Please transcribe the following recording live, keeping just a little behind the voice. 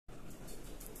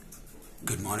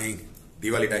Good morning.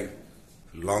 Diwali time.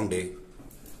 Long day.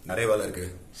 நிறைய வேலை இருக்கு.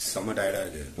 செம்ம டயர்டா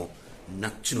இருக்கு.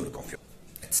 நச்சுன்னு ஒரு coffee.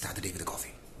 Let's start the day with a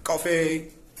coffee. Coffee.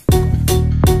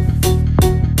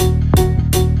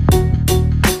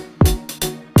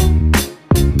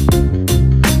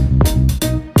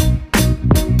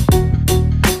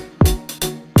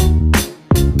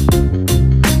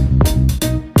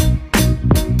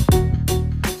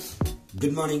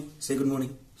 Good morning. Say good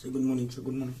morning. Say good morning. Say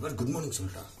good morning. Well, good morning,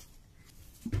 சொல்றா.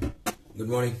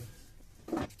 Good morning.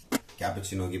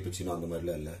 Cappuccino, cappuccino அந்த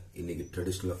மாதிரிலாம் இல்ல. இன்னைக்கு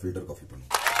ட்ரெடிஷனலா ஃபில்டர் காஃபி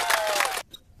பண்ணுவோம்.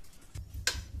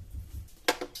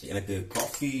 எனக்கு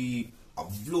காஃபி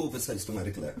அவ்வளோ பெருசா இஷ்டமா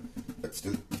இருக்குல்ல. பட்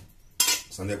ஸ்டில்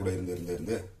சந்தியா கூட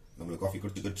இருந்து நம்மளுக்கு காஃபி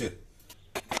குடிச்சு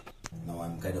Now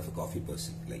I'm kind of a coffee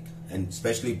person, like, and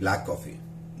especially black coffee.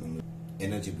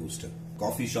 Energy booster.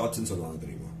 Coffee shots ன்னு சொல்லுவாங்க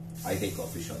தெரியுமா? I take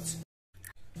coffee shots.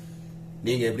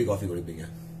 நீங்க எப்படி காஃபி குடிப்பீங்க?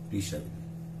 Please share.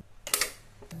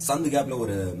 சந்து கேப்ல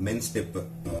ஒரு மென் ஸ்டெப்.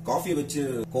 காஃபி வச்சு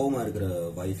கோவமா இருக்கிற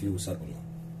வைஃப் யூஸ் பண்ணலாம்.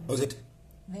 Was it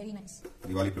very nice.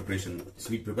 Diwali preparation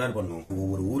sweet prepare பண்ணோம்.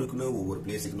 ஒவ்வொரு ஊருக்குன்னு ஒவ்வொரு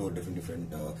பிளேஸுக்குன்னு ஒரு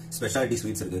டிஃபரெண்ட் ஸ்பெஷாலிட்டி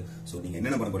ஸ்வீட்ஸ் இருக்கு. ஸோ நீங்க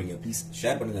என்னென்ன பண்ண போறீங்க ப்ளீஸ்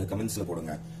ஷேர் பண்ணுங்க, கமெண்ட்ஸ்ல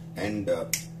போடுங்க. And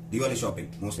Diwali shopping.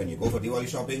 Most when you go for Diwali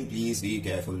shopping, please be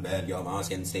careful, wear your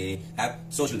mask and have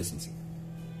social distancing.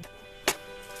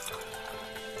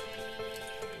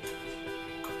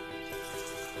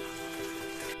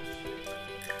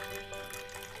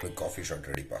 Coffee shot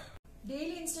ready pa.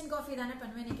 Daily instant coffee தானே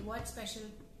பண்ணுவேன். இன்னைக்கு what special?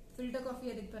 Filter coffee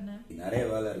எதுக்கு பண்ண? நிறைய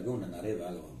வேலை இருக்கு, உன்ன நிறைய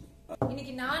வேலை வாங்கு.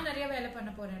 இன்னைக்கு நான் நிறைய வேலை பண்ண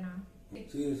போறேனா?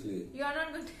 Seriously. You are not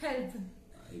going to help.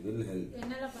 I will help.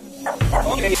 என்னலாம் பண்ணுவீங்க?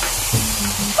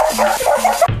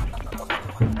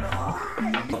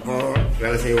 அப்போ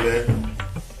வேலை செய்யுது.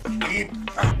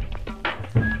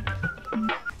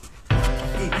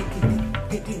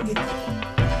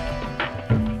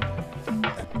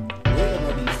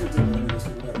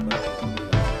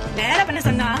 வேலை பண்ண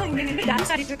சொன்னா இங்க நின்னு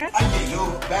டான்ஸ் ஆடிட்டு இருக்க. ஐயோ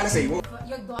வேலை செய்வோம்.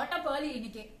 You got up early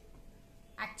இன்னைக்கு.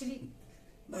 Actually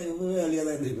நான் எவ்வளவு அலியா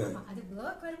தான் இருந்தேன். அது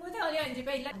work வரும்போது அலியா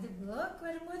எஞ்சிப்பே இல்ல. அது work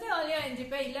வரும்போது அலியா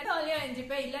எஞ்சிப்பே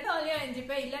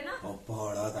இல்லனா.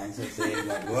 அப்பாடா தேங்க்ஸ்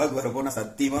சார். வர்க் வரப்போ நான்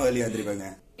சத்தியமா அலியா இருந்திருப்பேங்க.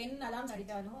 10 alarms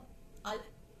அடிட்டாலும்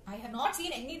I have not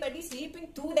seen anybody sleeping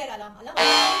through their alarm.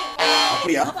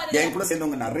 அப்படியா? என் கூட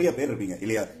சேர்ந்தவங்க நிறைய பேர் இருப்பீங்க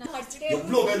இல்லையா?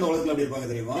 எவ்வளவு பேர் இந்த உலகத்துல அப்படி இருப்பாங்க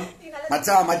தெரியுமா?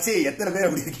 மச்சி எத்தனை பேர்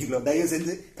அப்படி இருக்கீங்களோ தயவு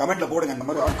செஞ்சு கமெண்ட்ல போடுங்க. இந்த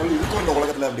மாதிரி ஆட்கள் இருக்கும் இந்த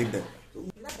உலகத்துல அப்படின்ட்டு.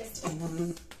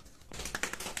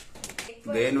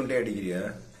 வேணும்ட்டே அடிக்கிறியா?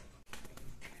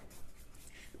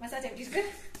 மசாஜ் எப்படி இருக்கு?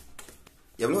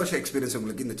 எவ்வளவு வருஷம் எக்ஸ்பீரியன்ஸ்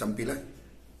உங்களுக்கு இந்த சம்பில?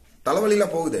 தலைவலியில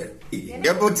போகுது.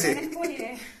 எங்க போச்சு?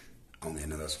 அவங்க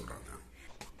என்னதான் சொல்றாங்க?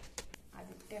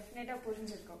 அது டெஃபினட்டா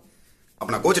புரிஞ்சிருக்கும். அப்ப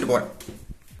நான் கோச்சிட்டு போறேன்.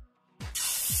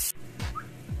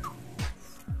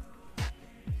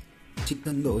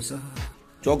 சிக்கன் தோசை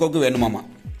சோக்கோக்கு வேணுமாமா?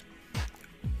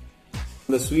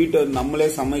 இந்த ஸ்வீட் நம்மளே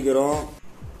சமைக்கிறோம்.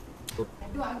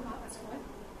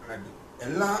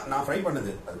 எல்லாம் நான் ஃப்ரை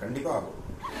பண்ணது, அது கண்டிப்பா ஆகும்.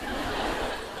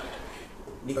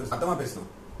 நீ கொஞ்சம் சத்தமா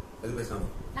பேசணும். எது பேசணும்?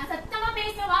 நான் சத்தமா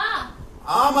பேசவா?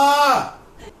 ஆமா.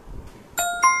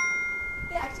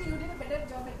 Actually you did a better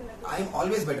job at that. I am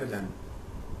always better than.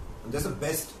 I'm just the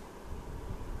best.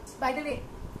 By the way,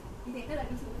 இது என்ன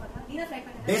லட்டு சொல்லுவாங்க? நீங்க ஃப்ரை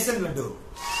பண்ணது. பேசன் லட்டு.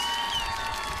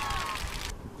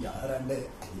 யாராண்ட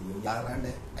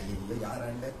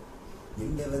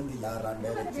எங்க வந்து யாராண்ட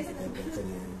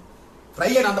வச்சிருக்கேன்.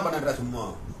 ஃப்ரையை நான் தான் பண்ணேன்டா சும்மா.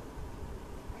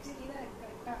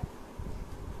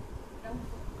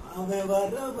 அவன்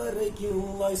வர வரைக்கும்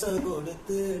வயச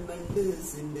கொடுத்து நண்டு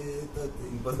சிண்டு தத்து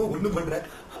இப்பதான் ஒண்ணு பண்ற.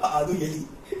 அது எலி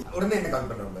உடனே என்ன கால்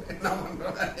பண்ற? என்ன பண்ற?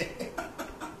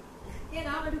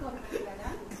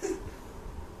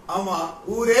 ஆமா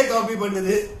ஊரே காப்பி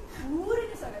பண்ணுது.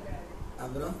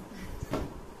 அப்புறம்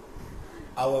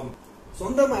அவன்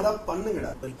சொந்தமா ஏதாவது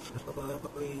பண்ணுங்கடா.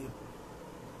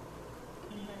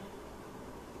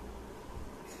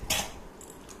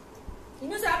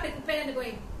 இன்னும் சாப்பிட்டு குப்பையில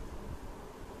போய்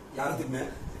யாருக்குங்க?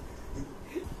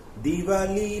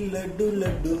 தீபாவளி லட்டு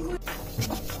லட்டு.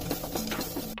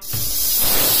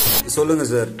 சொல்லுங்க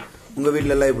சார், உங்க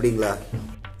வீட்ல எல்லாம் எப்படிங்களா?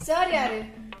 சார் யாரு?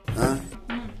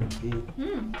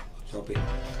 ஷாப்பிங்.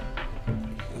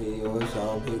 ஐயோ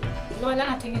shopping. No,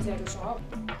 nothing is there to shop.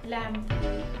 Lamp.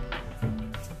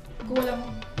 Kolam.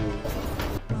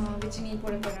 Which need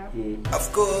put it. Of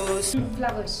course.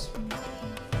 Flowers.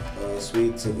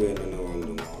 Sweets again and all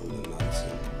the nuts.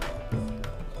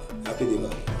 Happy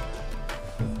Diwali.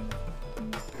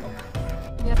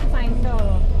 We have to find the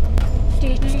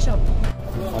stationery shop.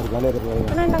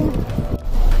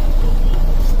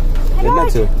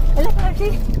 என்னாச்சு?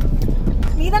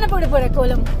 நீ தானே போட போற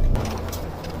கோலம்.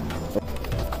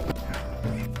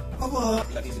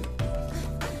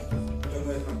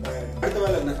 அடுத்த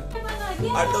வேலை என்ன?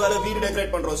 அடுத்த வேலை வீடு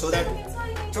டெக்கரேட் பண்றோம் so that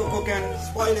Choco can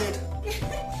spoil it.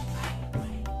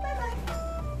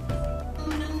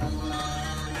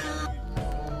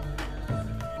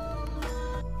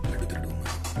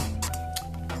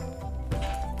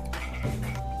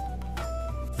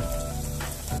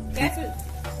 Careful.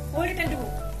 Hold it and do.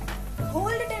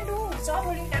 Hold it and do. Stop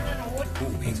holding it and do.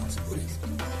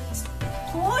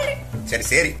 Hold it. சரி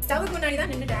சரி. ஸ்டவ்க்கு முன்னாடி தான்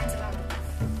நின்னு டான்ஸ் ஆடுறோம்.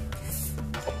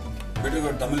 வெற்றி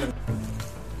தமிழ்ல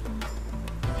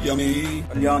யமி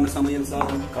கல்யாண சமையல்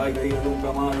சாதம் காய்கறிகளும்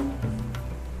பிரமாதம்.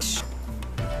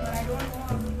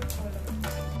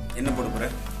 என்ன போட போற?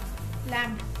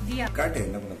 Lamb. Diya. காட்டு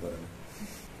என்ன பண்ண போற?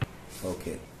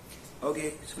 Okay okay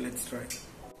so let's try.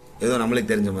 ஏதோ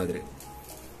நம்மளுக்கு தெரிஞ்ச மாதிரி.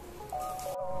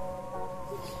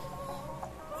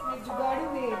 ஜுகாடு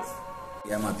வேஸ்.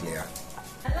 ஏமாத்தலையா?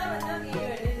 அதான்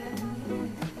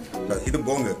இது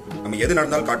போங்க. நம்ம எது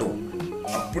நடந்தாலும் காட்டுவோம்.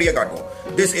 அப்படியே காட்டுவோம்.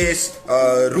 This is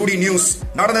Rudy news.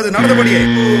 நடந்தபடியே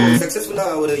சக்சஸ்ஃபுல்லா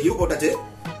ஒரு யூ போட்டாச்சு.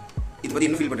 இது பத்தி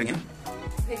என்ன ஃபீல் பண்றீங்க?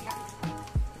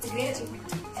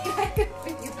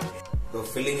 The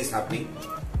filling is happening.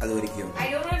 அது வரைக்கும். I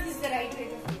don't know if this is the right way.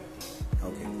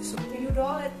 Okay. So can you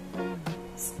draw a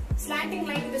slanting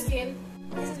line to the scale?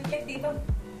 This is look like Deepam.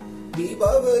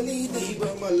 Diwali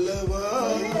Deepam allava.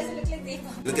 It doesn't look like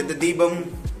Deepam. Look at the Deepam.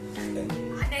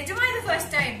 Nejama is the first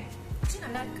time.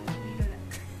 நல்லா இருக்கு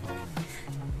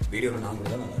வீடியோல நான் கூட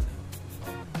தான் நல்லா இருக்கு.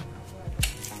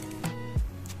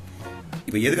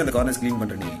 இப்போ எதுக்கு அந்த கார்னர்ஸ் க்ளீன்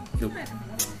பண்ற நீ?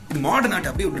 இது மாடர்ன் ஆர்ட்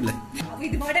அப்படியே விட்டுல.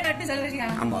 இது மாடர்ன் ஆர்ட் சொல்றீங்க.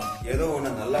 ஆமா. ஏதோ ஒண்ணு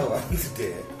நல்லா வரைஞ்சிட்டு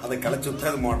அதை கலச்சு விட்டா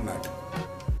அது மாடர்ன் ஆர்ட்.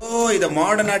 ஓ இத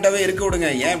மாடர்ன் ஆர்ட்டாவே இருக்க விடுங்க.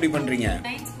 ஏன் இப்படி பண்றீங்க?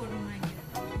 லைன்ஸ் போடணும்.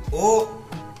 ஓ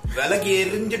விலகி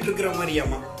எரிஞ்சிட்டு இருக்கிற மாதிரி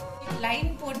அம்மா.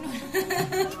 லைன் போடணும்.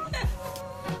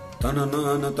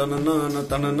 தனனான தனனான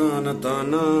தனனான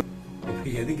தானா.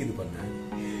 எதுக்கு இது பண்ண?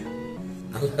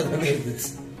 நல்லா தானே இருக்கு.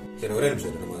 சரி ஒரே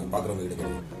நிமிஷம் நம்ம பாக்குறவங்க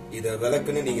எடுக்கணும். இத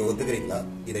விளக்குன்னு நீங்க ஒத்துக்கிறீங்களா?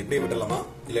 இதை இப்படியே விட்டுலாமா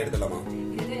இல்ல எடுத்துலாமா?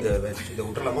 இதை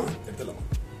விட்டுலாமா எடுத்துலாமா?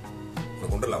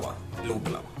 உனக்கு விட்டுலாமா இல்ல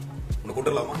விட்டுலாமா? உனக்கு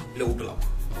விட்டுலாமா இல்ல விட்டுலாமா?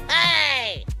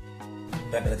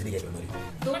 பேட்டர் ரஜினி கேட்குற மாதிரி.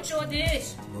 Don't show this.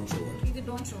 Don't show what? இது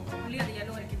don't show. Only the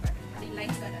yellow வரைக்கும் பாரு. அது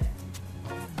லைன்ஸ் காட்டாத.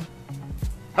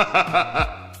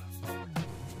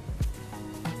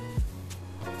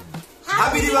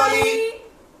 Happy Diwali.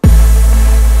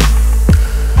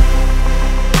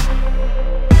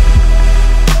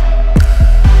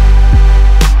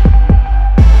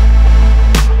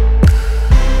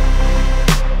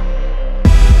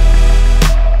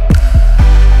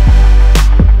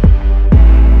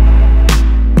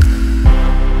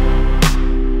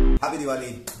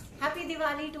 Happy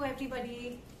Diwali to everybody.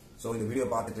 So இந்த வீடியோ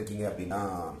பார்த்துட்டு இருக்கீங்க அப்படின்னா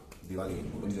தீபாவளி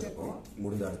முடிஞ்சிருக்கும்.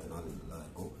 முடிஞ்ச அடுத்த நாள்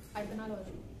இருக்கும். அடுத்த நாள்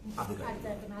வரும்.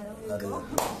 அடுத்த நாள் இருக்கும்.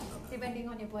 Depending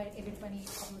on your edit பண்ணி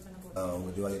அப்லோட் பண்ண போறோம். உங்க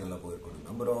தீபாவளி நல்லா போயிருக்கும்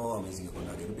நம்புறோம். அமேசிங்கா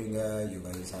கொண்டாடி இருப்பீங்க. You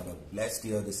guys have a blessed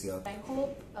year this year. I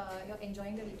hope you're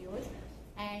enjoying the videos,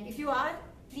 and if you are,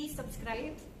 please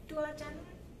subscribe to our channel.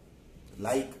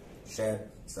 Like, share,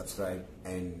 subscribe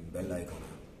and bell icon.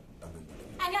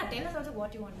 And yeah, tell us also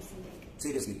what you want to see. Like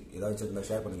seriously, ஏதாவது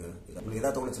share பண்ணுங்க. உங்களுக்கு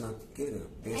ஏதாவது தோணுச்சுனா கேளுங்க.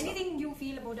 Anything you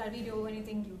feel about our video,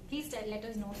 anything you please let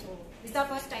us know. So this is our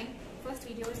first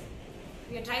videos.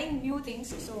 We are trying new things,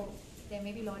 so there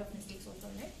may be a lot of mistakes also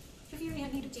in it. If you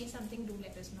need to change something, do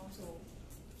let us know so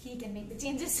he can make the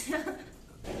changes.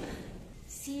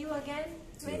 See you again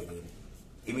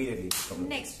immediately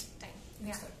next time.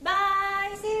 Yeah.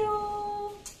 Bye. See you.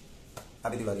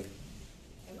 Happy Diwali.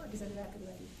 Happy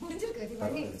Diwali. முடிஞ்சிருக்கு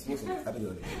Diwali. Happy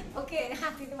Diwali. Okay,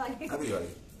 Happy Diwali. Happy Diwali.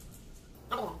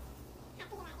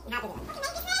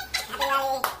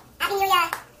 Happy New Year.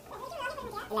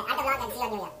 After vlog and see you on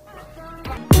New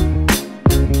Year.